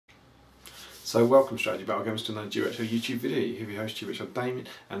So welcome Strategy Battle Games to another GBHL YouTube video. Here we host GBHL Damian,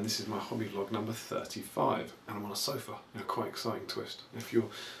 and this is my hobby vlog number 35, and I'm on a sofa in a quite exciting twist. If your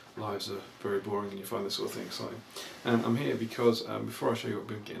lives are very boring and you find this sort of thing exciting. And I'm here because before I show you what I've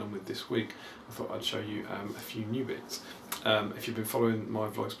been getting on with this week, I thought I'd show you a few new bits. If you've been following my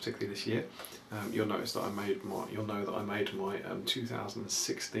vlogs, particularly this year, you'll notice that I made my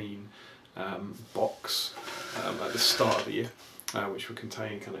 2016 box at the start of the year. Which would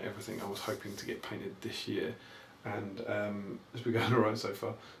contain kind of everything I was hoping to get painted this year, and it's been going alright so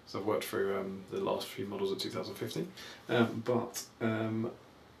far. So I've worked through the last few models of 2015, but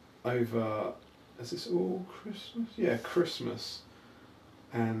over, is this all Christmas? Yeah, Christmas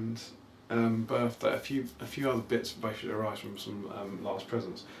and birthday, a few other bits basically arise from some last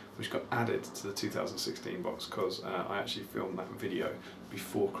presents which got added to the 2016 box because I actually filmed that video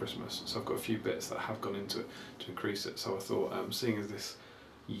before Christmas, so I've got a few bits that have gone into it to increase it. So I thought, seeing as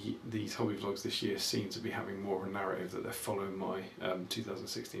these hobby vlogs this year seem to be having more of a narrative that they're following my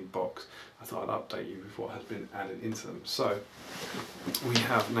 2016 box, I thought I'd update you with what has been added into them. So we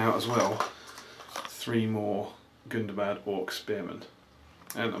have now as well 3 more Gandalf Orc Spearmen.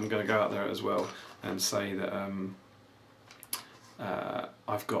 And I'm going to go out there as well and say that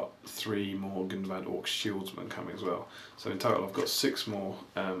I've got 3 more Gandalf Orc Shieldsmen coming as well. So in total I've got 6 more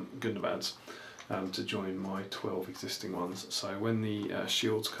Gandalfs to join my 12 existing ones. So when the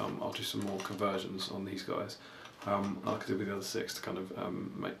shields come, I'll do some more conversions on these guys, like I did with the other 6, to kind of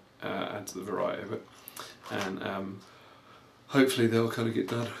add to the variety of it. And hopefully they'll kind of get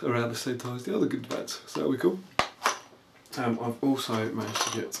done around the same time as the other Gandalfs, so that'll be cool. I've also managed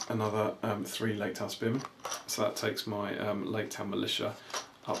to get another 3 Lake Town Spearmen, so that takes my Lake Town Militia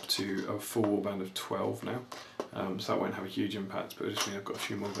up to a full warband of 12 now, so that won't have a huge impact, but it just means I've got a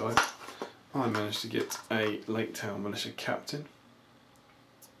few more guys. I managed to get a Lake Town Militia Captain,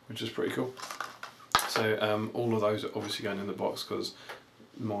 which is pretty cool. So all of those are obviously going in the box because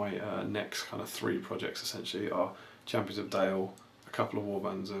my next kind of 3 projects essentially are Champions of Dale, a couple of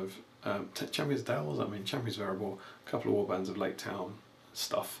warbands of Champions Dale, what does that mean? Champions Variable, a couple of warbands of Lake Town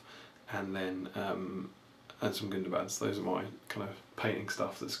stuff, and then and some Gandalfs. Those are my kind of painting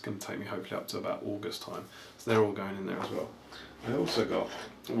stuff that's going to take me hopefully up to about August time. So they're all going in there as well. I also got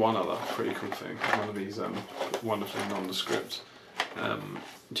one other pretty cool thing, one of these wonderfully nondescript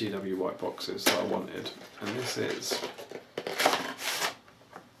GW white boxes that I wanted, and this is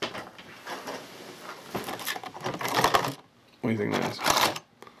what do you think that is?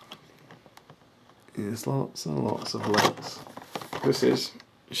 There's lots and lots of links. This is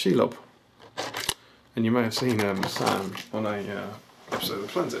Shelob, and you may have seen Sam on a episode of The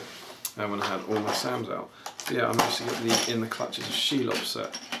Planet when I had all my Sams out. But yeah, I managed to get the In the Clutches of Shelob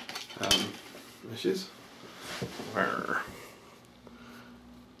set, which is.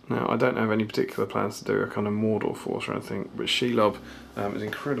 Now I don't have any particular plans to do a kind of Mordor force or anything, but Shelob is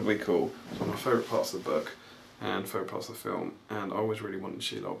incredibly cool. It's one of my favourite parts of the book and favourite parts of the film, and I always really wanted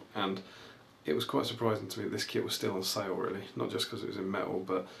Shelob, and it was quite surprising to me that this kit was still on sale, really. Not just because it was in metal,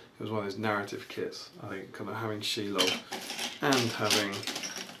 but it was one of those narrative kits. I think kind of having Shelob and having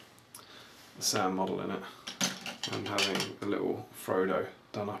the Sam model in it, and having the little Frodo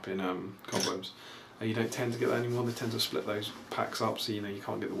done up in cobwebs. You don't tend to get that anymore. They tend to split those packs up, so you know you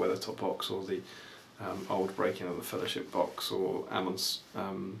can't get the Weathertop box or the old Breaking of the Fellowship box or Ammon's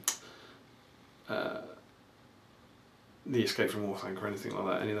the Escape from Orthanc or anything like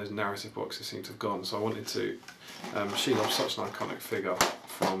that. Any of those narrative boxes seem to have gone, so I wanted to. Shelob's such an iconic figure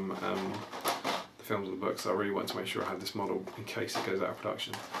from the films and the books that I really wanted to make sure I had this model in case it goes out of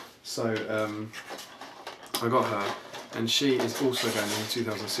production. So I got her, and she is also going in the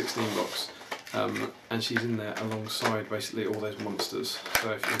 2016 box, and she's in there alongside basically all those monsters.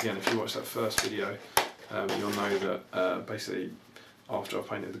 So if you watch that first video, you'll know that basically after I've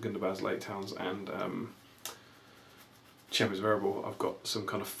painted the Gandalf's, Lake Towns and Champions Variable, I've got some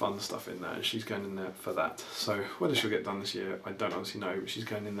kind of fun stuff in there, and she's going in there for that. So whether she'll get done this year, I don't honestly know, but she's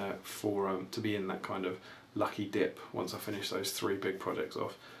going in there for to be in that kind of lucky dip once I finish those 3 big projects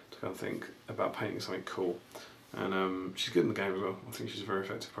off, to kind of think about painting something cool. And she's good in the game as well. I think she's a very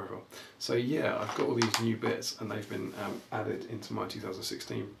effective profile. So yeah, I've got all these new bits, and they've been added into my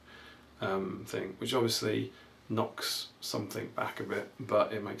 2016 thing, which obviously knocks something back a bit,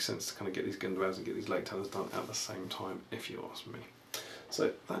 but it makes sense to kind of get these Gandalfs and get these Lake Towns done at the same time, if you ask me.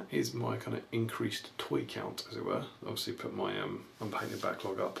 So that is my kind of increased toy count, as it were. Obviously put my unpainted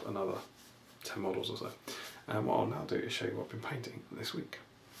backlog up another 10 models or so. And what I'll now do is show you what I've been painting this week.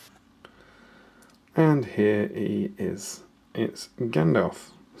 And here he is. It's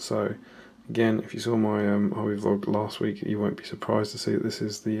Gandalf. So again, if you saw my hobby vlog last week, you won't be surprised to see that this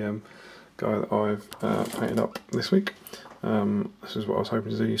is the guy that I've painted up this week. This is what I was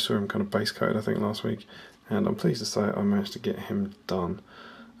hoping to do. You saw him kind of base coated, I think, last week, and I'm pleased to say I managed to get him done.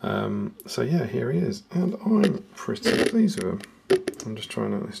 So yeah, here he is, and I'm pretty pleased with him. I'm just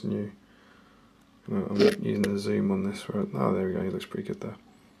trying out this new, I'm using the zoom on this, oh there we go, he looks pretty good there.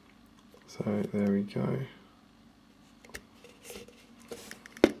 So there we go.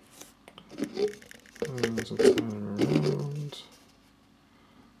 There's a turn around.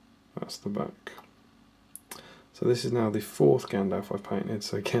 That's the back. So this is now the 4th Gandalf I've painted.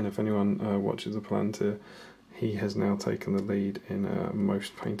 So again, if anyone watches the Palantir, he has now taken the lead in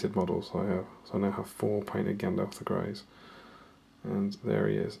most painted models I have. So I now have 4 painted Gandalf the Greys. And there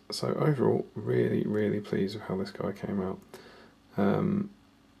he is. So overall, really, really pleased with how this guy came out.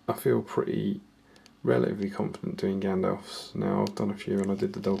 I feel pretty relatively confident doing Gandalfs now. I've done a few, and I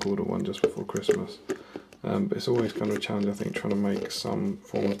did the Dog Order one just before Christmas. But it's always kind of a challenge, I think, trying to make some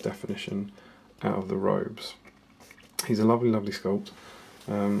form of definition out of the robes. He's a lovely, lovely sculpt.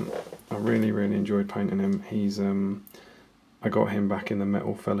 I really, really enjoyed painting him. He's I got him back in the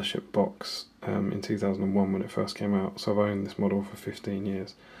Metal Fellowship box in 2001 when it first came out. So I've owned this model for 15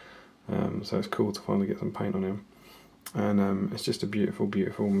 years. So it's cool to finally get some paint on him. And it's just a beautiful,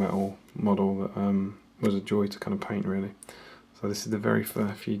 beautiful metal model that was a joy to kind of paint, really. So this is the very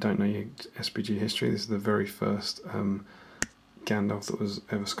first, if you don't know your SPG history, this is the very first Gandalf that was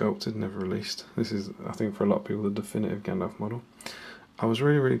ever sculpted, never released. This is, I think, for a lot of people, the definitive Gandalf model. I was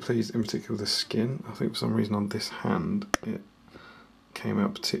really, really pleased, in particular, with the skin. I think for some reason on this hand, it came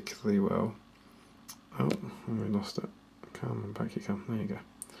out particularly well. Oh, we lost it. Come on, back you come. There you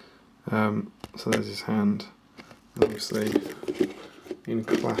go. So there's his hand. Obviously, in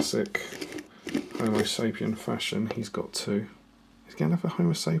classic Homo sapien fashion, he's got 2. Is Gandalf a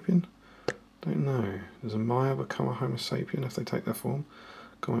Homo sapien? Don't know. Does a Maya become a Homo sapien if they take their form?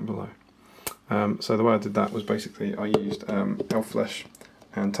 Comment below. So the way I did that was basically I used elf flesh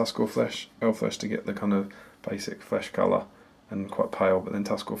and Tuscarl flesh. Elf flesh to get the kind of basic flesh colour and quite pale, but then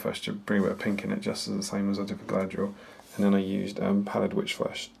Tuscarl flesh to bring a bit of pink in it, just as the same as I did for Galadriel. And then I used pallid witch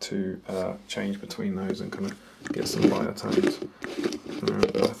flesh to change between those and kind of get some lighter tones.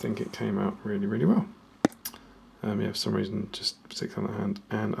 I think it came out really, really well. Yeah, for some reason, just particularly on the hand.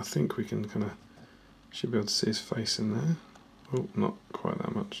 And I think we can kind of, should be able to see his face in there. Oh, not quite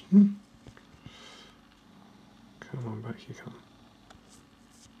that much. Come on, back you come.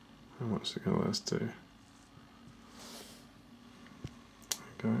 How much do let's do? There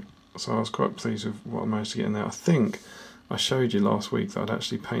we go. So I was quite pleased with what I managed to get in there. I think I showed you last week that I'd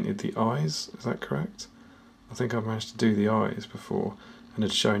actually painted the eyes, is that correct? I think I managed to do the eyes before and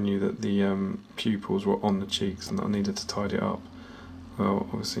had shown you that the pupils were on the cheeks and that I needed to tidy it up. Well,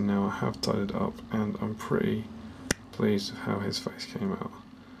 obviously now I have tidied it up and I'm pretty pleased with how his face came out.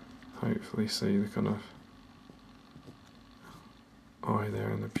 Hopefully see the kind of eye there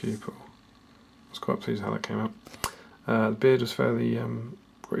and the pupil. I was quite pleased with how that came out. The beard was fairly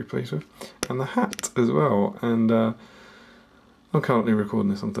pretty pleased with, and the hat as well. And I'm currently recording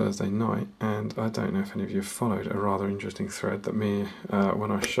this on Thursday night, and I don't know if any of you have followed a rather interesting thread that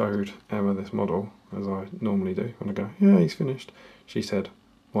when I showed Emma this model, as I normally do, when I go, yeah, he's finished, she said,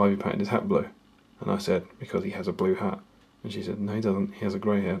 why have you painted his hat blue? And I said, because he has a blue hat. And she said, no he doesn't, he has a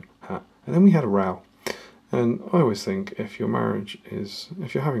grey hat. And then we had a row. And I always think if you're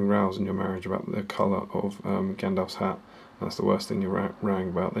having rows in your marriage about the colour of Gandalf's hat, that's the worst thing you're rowing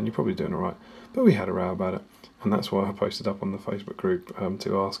about, then you're probably doing alright. But we had a row about it, and that's why I posted up on the Facebook group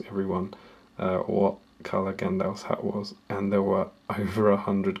to ask everyone what colour Gandalf's hat was, and there were over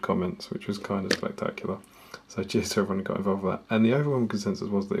 100 comments, which was kind of spectacular. So cheers to everyone who got involved with that. And the overwhelming consensus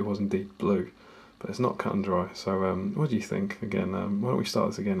was that it was indeed blue, but it's not cut and dry. So what do you think? Again, why don't we start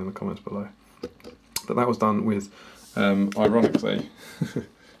this again in the comments below. But that was done with, ironically, you're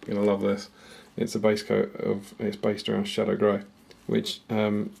going to love this, it's a base coat it's based around Shadow Grey, which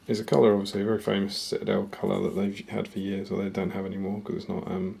is a colour, obviously, a very famous Citadel colour that they've had for years, or they don't have anymore because it's not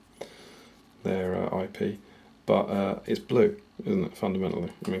their IP. But it's blue, isn't it,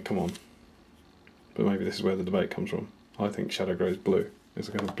 fundamentally? I mean, come on. But maybe this is where the debate comes from. I think Shadow Grey is blue. It's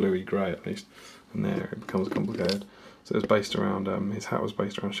a kind of bluey grey, at least. And there it becomes complicated. So it was based around, his hat was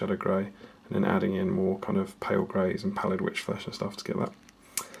based around Shadow Grey, and then adding in more kind of pale greys and pallid witch flesh and stuff to get that.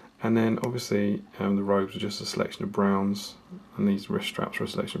 And then obviously the robes were just a selection of browns, and these wrist straps were a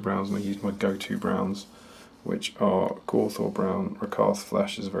selection of browns, and I used my go-to browns, which are Gorthor Brown, Rakarth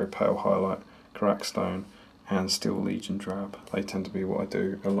Flesh is a very pale highlight, Crackstone, and Steel Legion Drab. They tend to be what I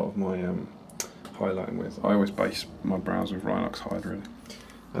do a lot of my highlighting with. I always base my brows with Rhinox Hide, really.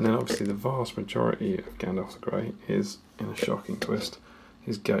 And then obviously the vast majority of Gandalf the Grey is, in a shocking twist,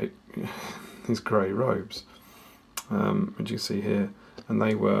 his grey robes, which you see here, and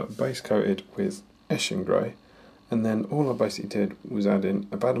they were base coated with Eshin grey, and then all I basically did was add in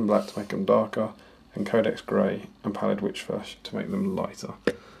Abaddon black to make them darker, and Codex grey and Pallid Witch Flesh to make them lighter.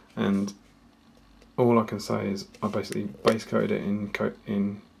 And all I can say is I basically base coated it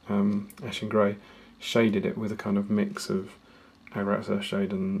in Eshin grey, shaded it with a kind of mix of Agrax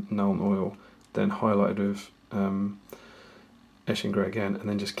Earthshade and Nuln Oil, then highlighted with Eshin grey again, and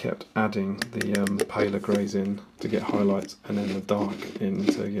then just kept adding the paler greys in to get highlights, and then the dark in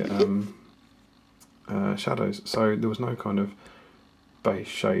to get shadows. So there was no kind of base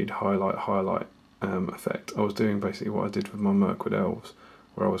shade highlight effect. I was doing basically what I did with my Mirkwood Elves,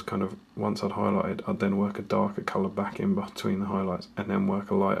 where I was kind of, once I'd highlighted, I'd then work a darker colour back in between the highlights, and then work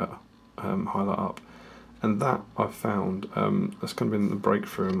a lighter highlight up. And that I've found, that's kind of been the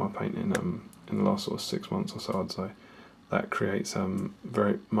breakthrough in my painting in the last sort of 6 months or so, I'd say. That creates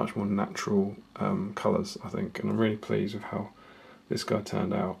very much more natural colours, I think, and I'm really pleased with how this guy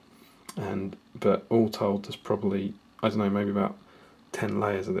turned out. But all told, there's probably, I don't know, maybe about 10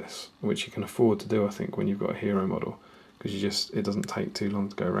 layers of this, which you can afford to do, I think, when you've got a hero model, because it doesn't take too long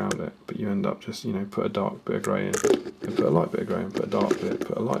to go around it, but you end up just, put a dark bit of grey in, and put a light bit of grey in, put a dark bit,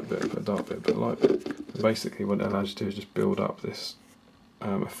 put a light bit, put a dark bit, put a light bit. And basically what it allows you to do is just build up this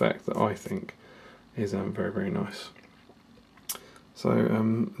effect that I think is very, very nice.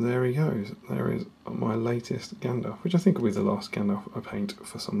 So there he goes. There is my latest Gandalf, which I think will be the last Gandalf I paint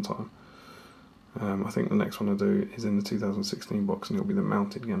for some time. I think the next one I do is in the 2016 box, and it'll be the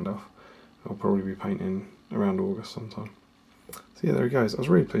mounted Gandalf. I'll probably be painting around August sometime. So yeah, there he goes. I was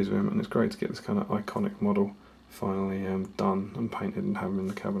really pleased with him, and it's great to get this kind of iconic model finally done and painted and have him in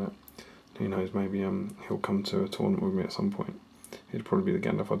the cabinet. Who knows, maybe he'll come to a tournament with me at some point. He'd probably be the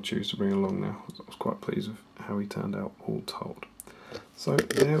Gandalf I'd choose to bring along now. I was quite pleased with how he turned out, all told. So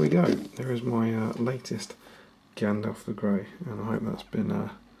there we go. There is my latest Gandalf the Grey, and I hope that's been in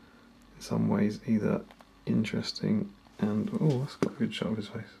some ways either interesting and... oh, that's got a good shot of his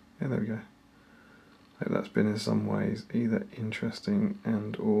face. Yeah, there we go. I hope that's been in some ways either interesting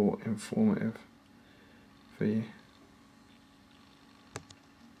and or informative for you.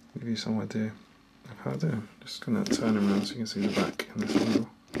 Give you some idea of how I do. I'm just going to turn him around so you can see the back in this angle.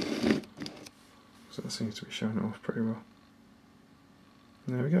 So that seems to be showing it off pretty well.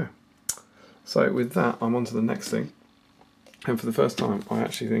 There we go. So with that, I'm on to the next thing. And for the first time, I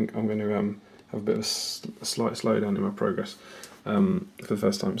actually think I'm going to have a bit of a slight slowdown in my progress for the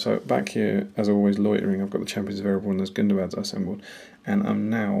first time. So back here, as always, loitering, I've got the Champions of Erebor and those Gundabads I assembled. And I'm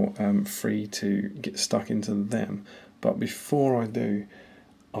now free to get stuck into them. But before I do,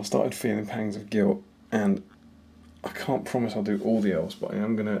 I've started feeling pangs of guilt. And I can't promise I'll do all the elves, but I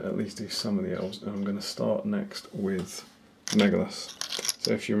am going to at least do some of the elves. And I'm going to start next with Megalus.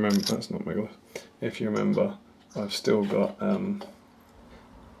 So if you remember, that's not Megalus. If you remember, I've still got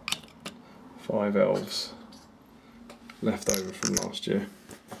 5 elves left over from last year.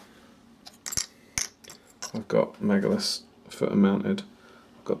 I've got Megalus foot and mounted,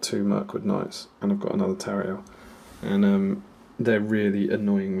 I've got 2 Mirkwood Knights, and I've got another Tariel. And they're really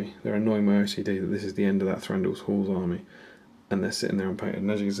annoying me. They're annoying my OCD that this is the end of that Thranduil's Halls army, and they're sitting there unpainted.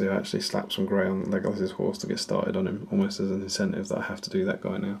 And as you can see, I actually slapped some grey on Legolas's horse to get started on him, almost as an incentive that I have to do that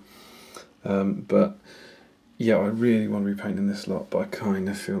guy now. But yeah, I really want to be painting this lot, but I kind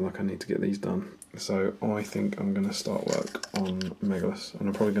of feel like I need to get these done. So I think I'm going to start work on Megalus, and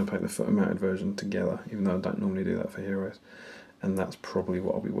I'm probably going to paint the foot and mounted version together, even though I don't normally do that for heroes. And that's probably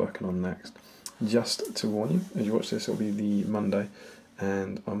what I'll be working on next. Just to warn you, as you watch this, it'll be the Monday,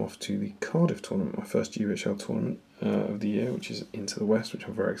 and I'm off to the Cardiff tournament, my first GBHL tournament of the year, which is Into the West, which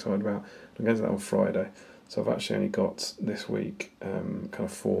I'm very excited about. I'm going to that on Friday, so I've actually only got this week kind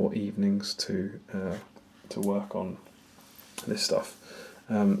of 4 evenings to work on this stuff.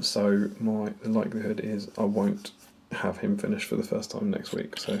 So the likelihood is I won't have him finished for the first time next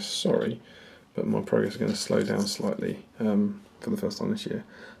week. So sorry, but my progress is going to slow down slightly for the first time this year.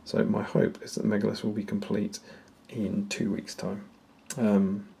 So my hope is that Megalus will be complete in 2 weeks' time.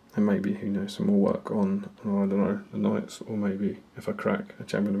 And maybe, who knows, some more work on, I don't know, the Knights, or maybe if I crack a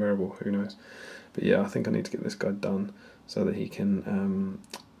Champion of Erebor, who knows. But yeah, I think I need to get this guy done so that he can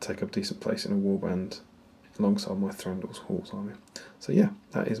take up a decent place in a warband alongside my Thranduil's Halls army. So yeah,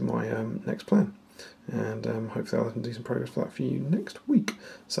 that is my next plan, and hopefully I'll have some decent progress for that for you next week.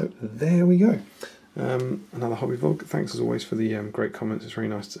 So there we go. Another hobby vlog. Thanks as always for the great comments. It's really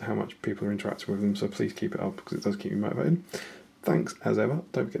nice how much people are interacting with them, so please keep it up because it does keep me motivated. Thanks as ever.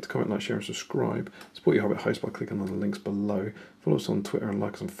 Don't forget to comment, like, share and subscribe. Support your Hobbit host by clicking on the links below. Follow us on Twitter and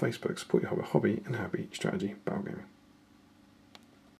like us on Facebook. Support your Hobbit hobby, and happy strategy battle gaming.